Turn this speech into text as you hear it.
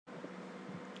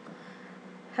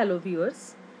Hello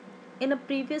viewers. In a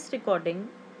previous recording,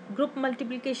 group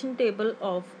multiplication table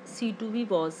of C2v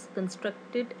was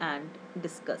constructed and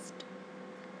discussed.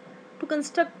 To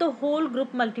construct the whole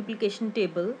group multiplication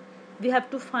table, we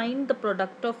have to find the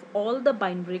product of all the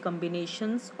binary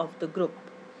combinations of the group.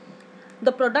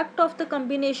 The product of the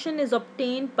combination is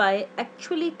obtained by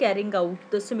actually carrying out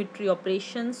the symmetry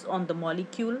operations on the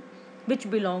molecule which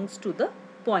belongs to the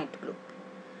point group.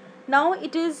 Now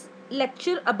it is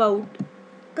lecture about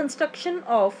construction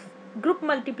of group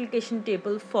multiplication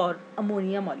table for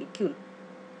ammonia molecule.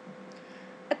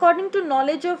 According to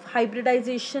knowledge of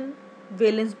hybridization,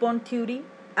 valence bond theory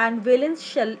and valence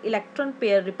shell electron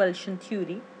pair repulsion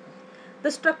theory, the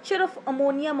structure of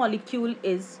ammonia molecule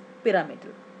is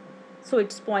pyramidal. So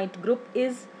its point group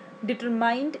is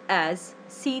determined as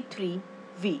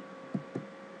C3v.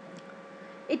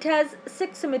 It has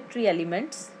 6 symmetry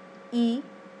elements: E,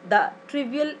 the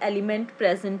trivial element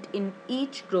present in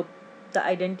each group, the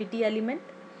identity element;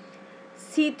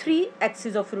 C3,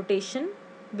 axis of rotation.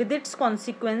 With its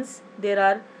consequence, there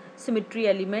are symmetry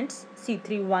elements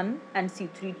C3-1 and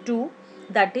C3-2.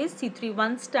 That is,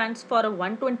 C3-1 stands for a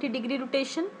 120-degree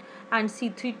rotation and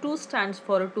C3-2 stands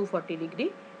for a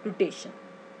 240-degree rotation.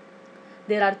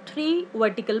 There are 3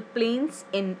 vertical planes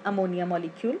in ammonia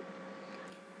molecule.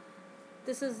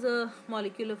 This is the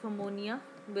molecule of ammonia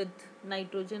with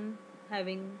nitrogen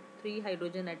having 3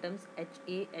 hydrogen atoms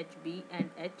HA, HB and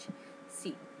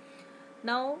HC.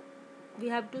 Now we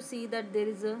have to see that there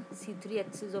is a C3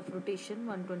 axis of rotation,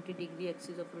 120-degree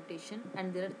axis of rotation,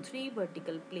 and there are 3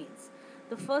 vertical planes.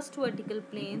 The first vertical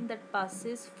plane that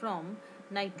passes from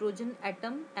nitrogen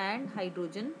atom and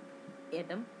hydrogen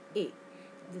atom A.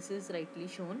 This is rightly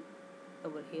shown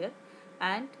over here.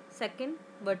 And second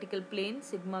vertical plane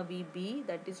sigma VB,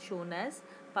 that is shown as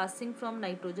passing from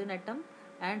nitrogen atom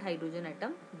and hydrogen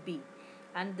atom B.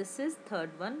 And this is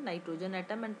third one, nitrogen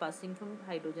atom and passing from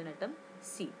hydrogen atom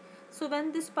C. So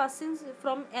when this passes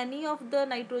from any of the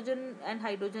nitrogen and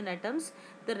hydrogen atoms,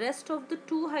 the rest of the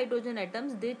 2 hydrogen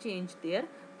atoms, they change their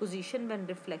position when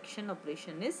reflection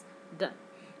operation is done.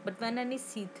 But when any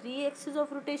C3 axis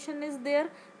of rotation is there,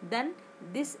 then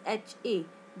this HA,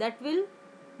 that will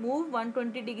move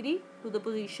 120 degree to the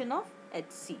position of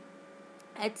HC.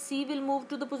 HC will move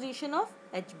to the position of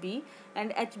HB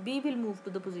and HB will move to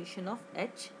the position of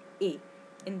HA.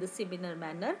 In the similar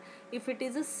manner, if it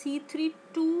is a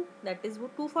C3-2, that is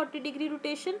 240 degree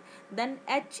rotation, then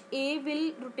HA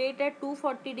will rotate at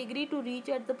 240 degree to reach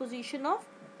at the position of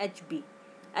HB.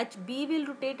 HB will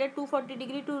rotate at 240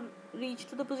 degree to reach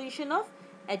to the position of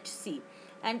HC,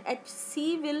 and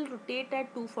HC will rotate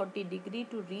at 240 degree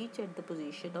to reach at the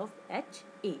position of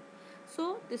HA.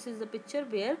 So this is the picture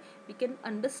where we can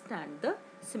understand the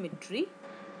symmetry.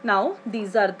 Now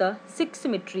these are the 6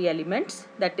 symmetry elements,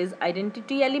 that is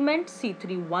identity element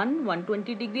C3-1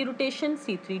 120 degree rotation,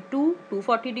 C3-2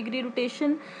 240 degree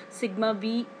rotation, sigma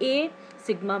VA,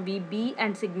 sigma VB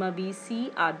and sigma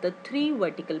VC are the 3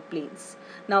 vertical planes.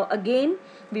 Now again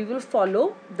we will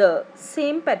follow the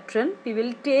same pattern. We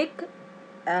will take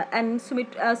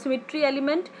symmetry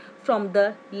element from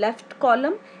the left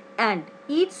column, and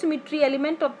each symmetry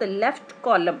element of the left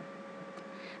column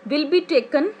will be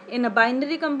taken in a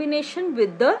binary combination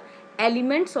with the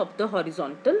elements of the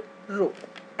horizontal row,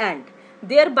 and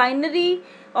their binary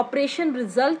operation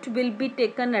result will be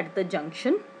taken at the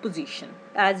junction position,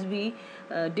 as we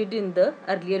did in the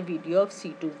earlier video of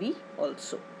C2v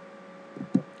also.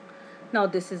 Now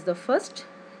this is the first.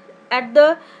 At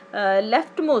the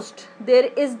leftmost, there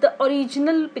is the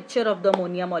original picture of the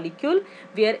ammonia molecule,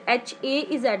 where HA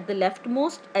is at the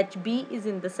leftmost, HB is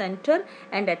in the center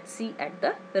and HC at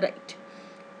the right.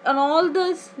 On all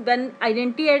this, when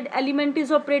identity element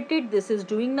is operated, this is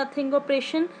doing nothing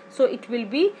operation, so it will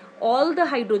be all the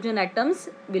hydrogen atoms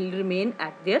will remain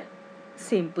at their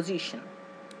same position.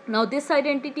 Now this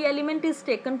identity element is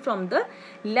taken from the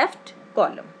left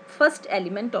column, first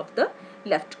element of the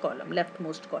left column,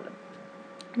 leftmost column.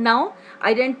 Now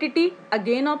identity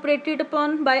again operated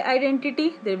upon by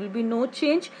identity, there will be no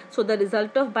change, so the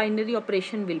result of binary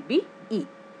operation will be E.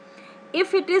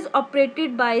 If it is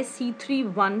operated by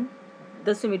C3-1,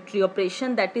 the symmetry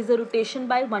operation, that is a rotation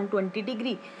by 120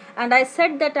 degree, and I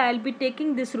said that I will be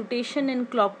taking this rotation in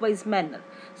clockwise manner.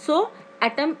 So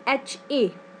atom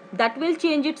HA, that will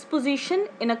change its position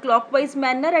in a clockwise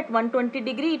manner at 120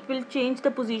 degree. It will change the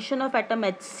position of atom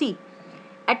HC.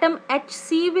 Atom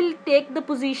HC will take the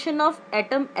position of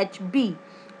atom HB,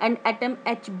 and atom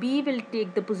HB will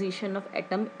take the position of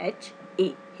atom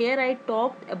HA. Here I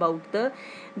talked about the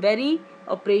very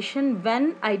operation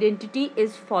when identity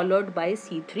is followed by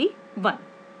C3-1.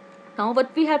 Now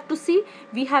what we have to see?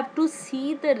 We have to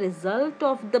see the result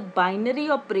of the binary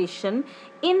operation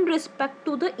in respect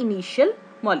to the initial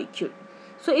molecule.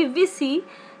 So if we see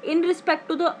in respect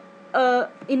to the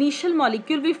initial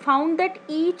molecule, we found that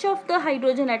each of the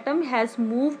hydrogen atom has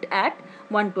moved at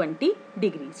 120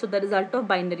 degrees. So the result of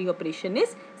binary operation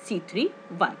is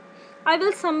C3-1. I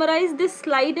will summarize this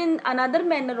slide in another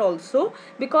manner also,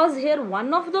 because here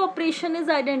one of the operation is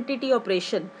identity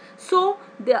operation. So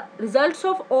the results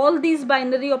of all these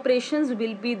binary operations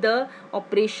will be the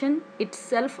operation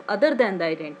itself other than the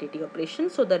identity operation.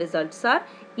 So the results are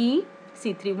E,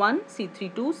 C3-1,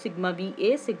 C3-2, sigma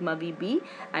Va, sigma Vb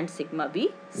and sigma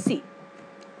Vc.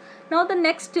 Now the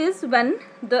next is when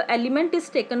the element is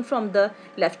taken from the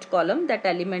left column, that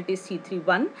element is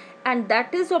C3-1, and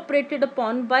that is operated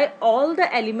upon by all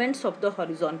the elements of the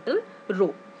horizontal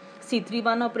row.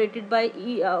 C3-1 operated by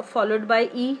E, followed by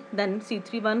E, then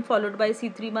C3-1 followed by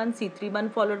C3-1,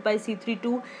 C3-1 followed by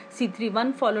C3-2,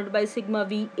 C3-1 followed by sigma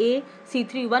Va,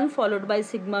 C3-1 followed by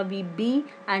sigma Vb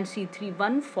and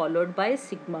C3-1 followed by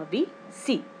sigma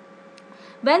Vc.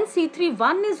 When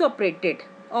C3-1 is operated,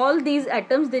 all these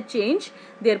atoms, they change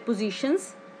their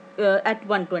positions at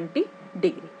 120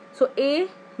 degree. So A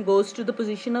goes to the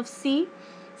position of C,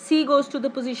 C goes to the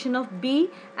position of B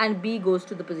and B goes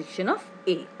to the position of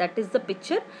A. That is the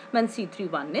picture when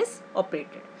C3-1 is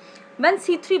operated. When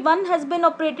C3-1 has been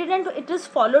operated and it is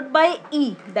followed by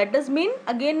E, that does mean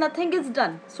again nothing is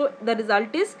done. So the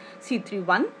result is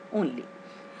C3-1 only.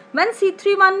 When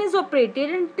C3-1 is operated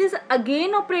and it is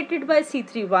again operated by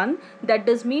C3-1, that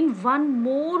does mean one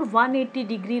more 180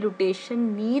 degree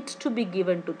rotation needs to be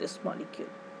given to this molecule.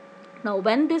 Now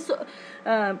when this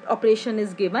operation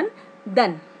is given,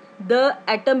 then the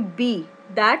atom B,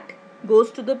 that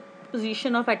goes to the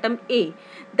position of atom A.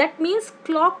 That means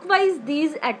clockwise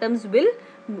these atoms will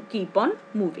keep on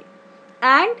moving.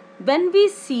 And when we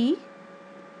see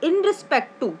in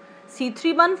respect to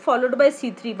C3-1 followed by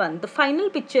C3-1, the final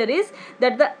picture is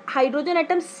that the hydrogen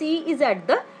atom C is at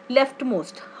the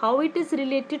leftmost. How it is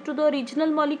related to the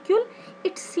original molecule?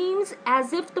 It seems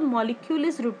as if the molecule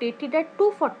is rotated at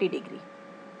 240 degree.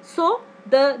 So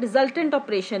the resultant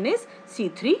operation is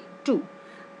C3-2.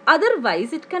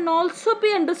 Otherwise, it can also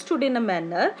be understood in a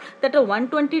manner that a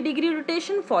 120 degree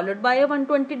rotation followed by a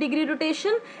 120 degree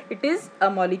rotation, it is a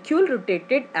molecule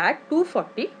rotated at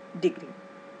 240 degree.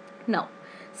 Now,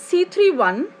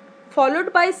 C3-1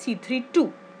 followed by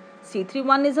C3-2.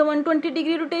 C3-1 is a 120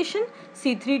 degree rotation,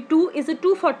 C3-2 is a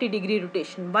 240 degree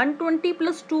rotation. 120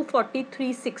 plus 240,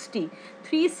 360.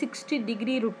 360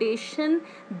 degree rotation,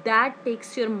 that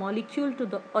takes your molecule to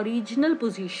the original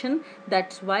position.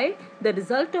 That's why the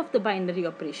result of the binary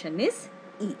operation is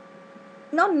E.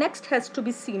 Now next has to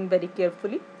be seen very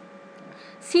carefully.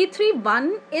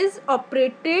 C3-1 is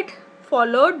operated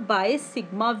followed by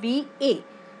sigma Va.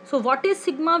 So what is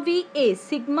sigma Va?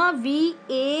 Sigma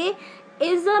Va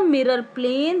is a mirror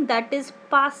plane that is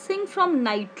passing from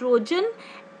nitrogen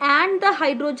and the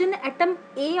hydrogen atom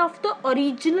A of the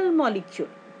original molecule,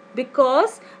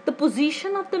 because the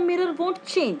position of the mirror won't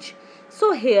change.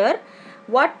 So here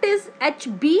what is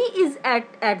HB is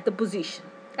at the position.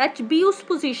 HB उस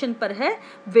position पर है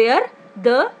where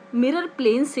the mirror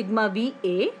plane sigma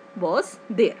Va was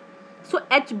there. So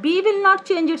HB will not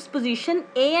change its position,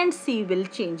 A and C will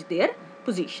change their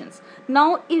positions.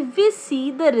 Now if we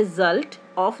see the result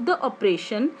of the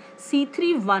operation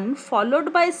C3-1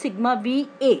 followed by sigma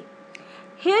Va,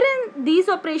 here in these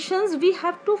operations we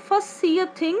have to first see a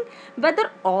thing,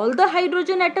 whether all the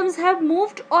hydrogen atoms have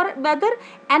moved or whether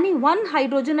any one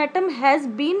hydrogen atom has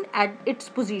been at its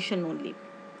position only.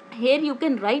 Here you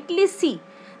can rightly see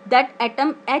that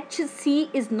atom HC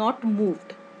is not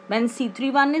moved. When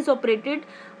C3-1 is operated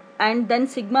and then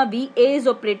sigma Va is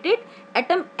operated,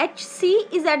 atom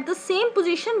HC is at the same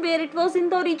position where it was in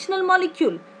the original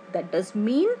molecule. That does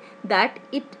mean that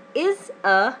it is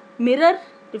a mirror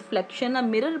reflection, a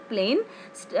mirror plane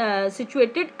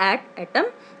situated at atom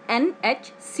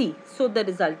NHC. So the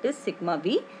result is sigma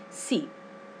Vc.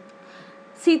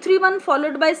 C3-1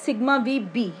 followed by sigma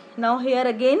Vb. Now here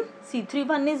again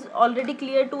C3-1 is already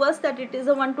clear to us that it is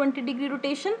a 120 degree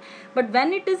rotation, but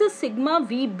when it is a sigma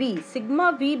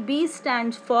Vb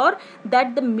stands for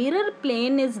that the mirror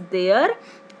plane is there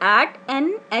at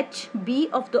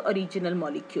NHB of the original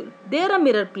molecule. There a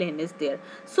mirror plane is there.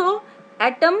 So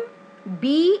atom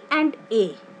B and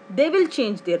A, they will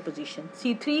change their position.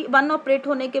 C3-1 operate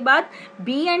होने के बाद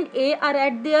B and A are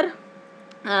at their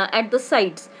at the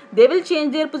sides. They will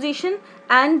change their position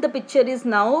and the picture is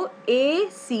now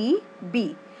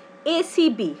ACB.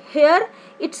 ACB. Here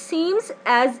it seems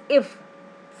as if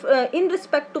in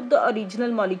respect of the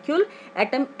original molecule,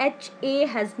 atom HA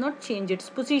has not changed its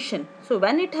position. So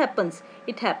when it happens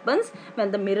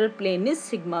when the mirror plane is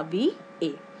sigma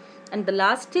VA. And the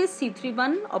last is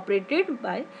C3 operated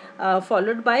by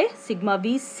followed by sigma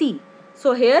VC.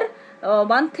 So here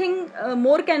one thing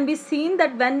more can be seen,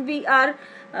 that when we are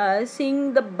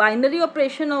seeing the binary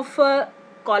operation of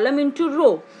column into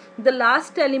row, the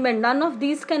last element, none of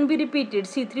these can be repeated.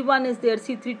 C3 is there,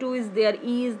 C3 is there,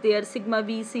 E is there, sigma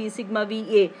VC, sigma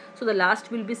VA. So the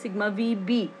last will be sigma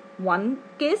VB. One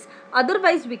case,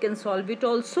 otherwise we can solve it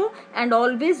also. And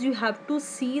always you have to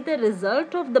see the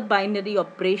result of the binary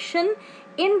operation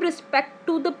in respect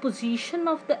to the position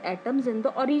of the atoms in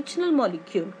the original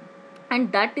molecule,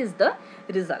 and that is the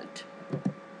result.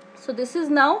 So this is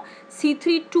now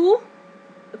C3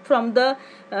 from the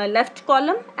left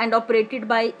column and operated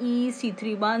by E,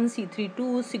 C3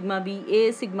 C3 sigma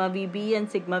VA, sigma VB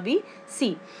and sigma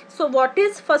VC. So what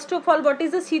is, first of all, what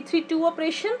is the C3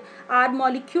 operation? Our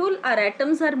molecule, our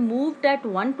atoms are moved at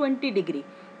 120 degree.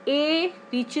 A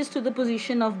reaches to the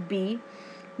position of B,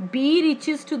 B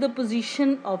reaches to the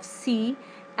position of C,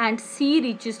 and C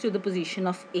reaches to the position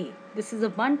of A. This is a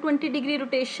 120 degree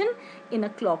rotation in a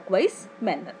clockwise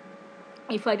manner.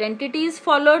 If identity is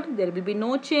followed, there will be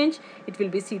no change. It will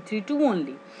be C3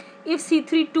 only. If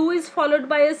C3 is followed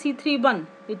by a C3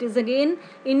 it is again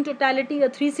in totality a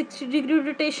 360 degree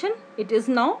rotation. It is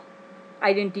now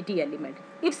identity element.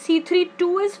 If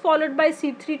C3 is followed by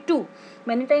C3,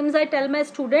 many times I tell my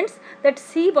students that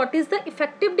see what is the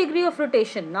effective degree of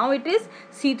rotation. Now it is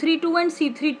C3 and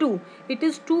C3. It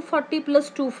is 240 plus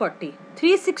 240.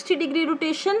 360 degree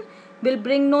rotation will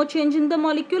bring no change in the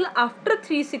molecule. After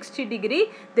 360 degree,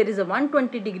 there is a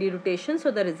 120 degree rotation. So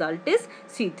the result is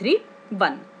C3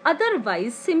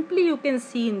 Otherwise, simply you can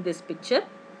see in this picture,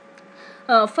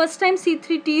 first time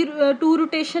C3 2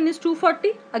 rotation is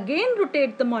 240. Again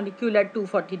rotate the molecule at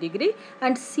 240 degree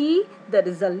and see the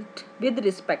result with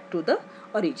respect to the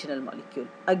original molecule.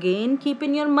 Again keep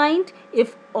in your mind,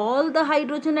 if all the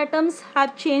hydrogen atoms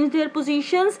have changed their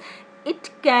positions, it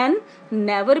can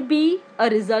never be a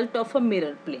result of a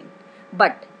mirror plane.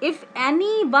 But if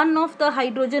any one of the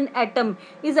hydrogen atom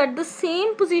is at the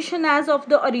same position as of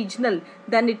the original,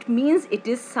 then it means it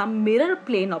is some mirror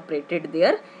plane operated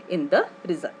there in the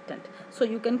resultant. So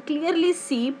you can clearly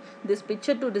see this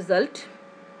picture to result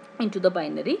into the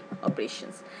binary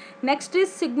operations. Next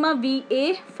is sigma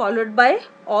VA followed by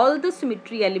all the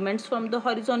symmetry elements from the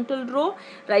horizontal row.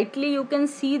 Rightly you can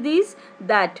see these,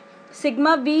 that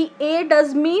sigma VA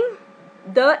does mean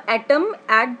the atom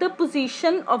at the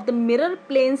position of the mirror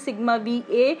plane sigma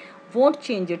VA won't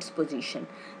change its position.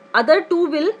 Other two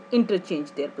will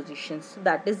interchange their positions.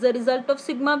 That is the result of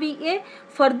sigma VA.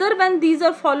 Further, when these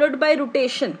are followed by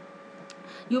rotation,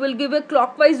 you will give a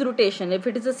clockwise rotation. If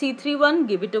it is a C3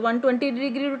 give it a 120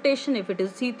 degree rotation. If it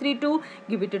is C3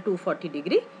 give it a 240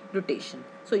 degree rotation.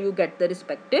 So you get the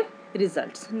respective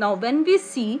results. Now when we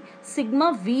see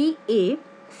sigma VA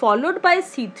followed by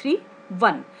C3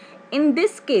 in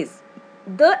this case,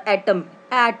 the atom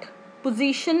at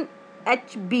position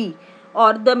HB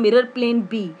or the mirror plane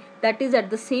B, that is at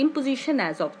the same position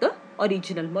as of the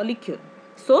original molecule.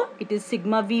 So it is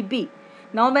sigma VB.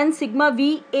 Now when sigma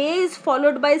VA is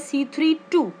followed by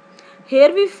C3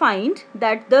 here we find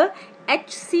that the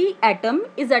HC atom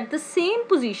is at the same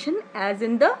position as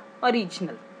in the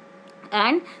original,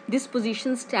 and this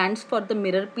position stands for the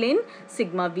mirror plane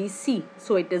sigma VC.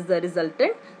 So it is the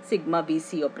resultant sigma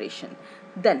VC operation.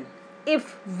 Then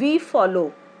if we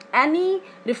follow any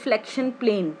reflection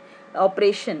plane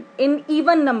operation in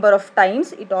even number of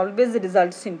times, it always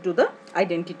results into the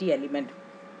identity element.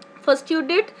 First you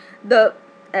did the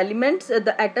elements,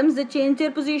 the atoms, they change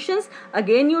their positions.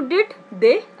 Again you did,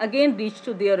 they again reach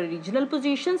to their original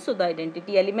position. So the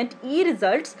identity element E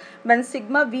results when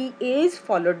sigma VA is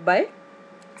followed by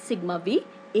sigma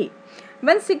VA.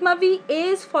 When sigma VA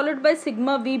is followed by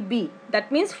sigma VB,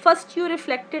 that means first you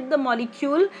reflected the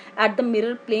molecule at the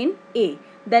mirror plane A,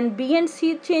 then B and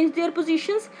C changed their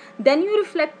positions, then you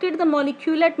reflected the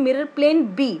molecule at mirror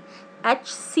plane B.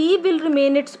 HC will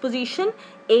remain its position,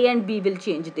 A and B will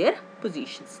change their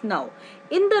positions. Now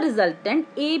in the resultant,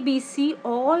 A, B, C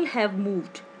all have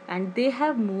moved, and they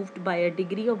have moved by a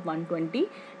degree of 120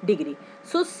 degree.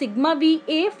 So sigma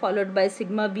VA followed by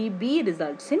sigma VB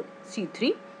results in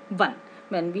C3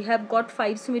 When we have got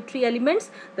 5 symmetry elements,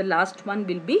 the last one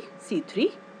will be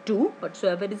C3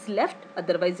 whatsoever is left,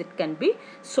 otherwise it can be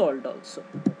solved also.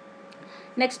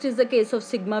 Next is the case of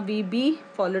sigma VB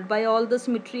followed by all the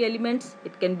symmetry elements.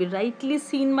 It can be rightly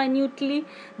seen minutely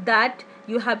that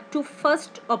you have to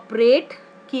first operate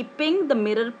keeping the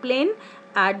mirror plane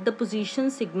at the position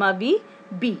sigma v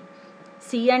b.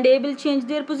 C and A will change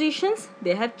their positions.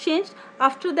 They have changed.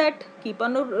 After that, keep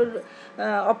on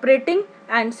operating,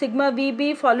 and sigma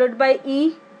VB followed by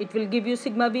E. It will give you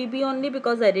sigma VB only,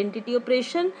 because identity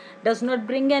operation does not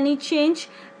bring any change.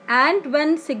 And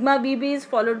when sigma VB is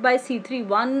followed by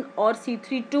C3-1 or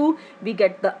C3-2, we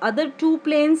get the other two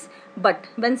planes. But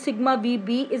when sigma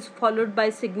VB is followed by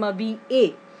sigma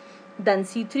VA, then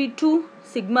C3-2,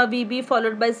 sigma VB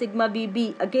followed by sigma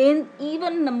VB, again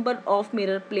even number of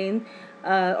mirror plane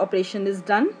operation is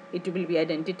done. It will be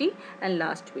identity, and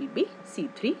last will be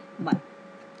C3-1.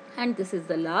 And this is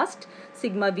the last,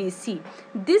 sigma VC.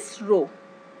 This row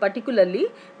particularly,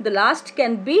 the last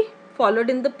can be followed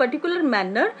in the particular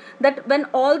manner that when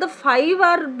all the 5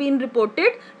 are being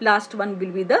reported, last one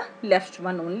will be the left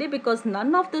one only, because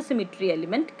none of the symmetry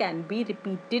element can be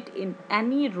repeated in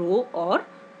any row or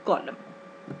column.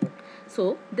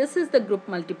 So this is the group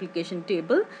multiplication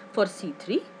table for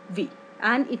C3V,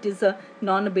 and it is a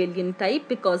non-abelian type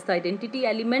because the identity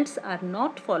elements are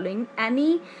not following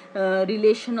any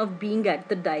relation of being at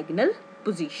the diagonal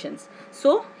positions.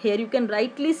 So here you can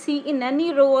rightly see in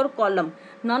any row or column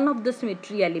none of the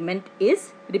symmetry element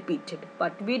is repeated.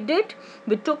 What we did,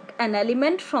 we took an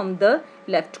element from the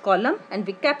left column and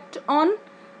we kept on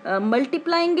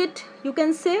multiplying it, you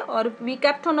can say, or we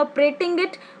kept on operating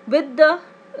it with the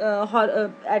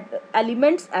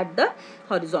elements at the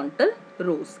horizontal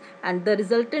rows, and the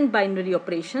resultant binary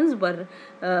operations were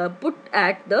put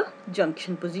at the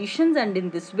junction positions, and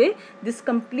in this way this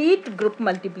complete group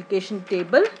multiplication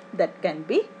table that can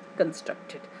be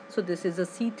constructed. So this is a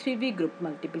C3V group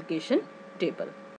multiplication table.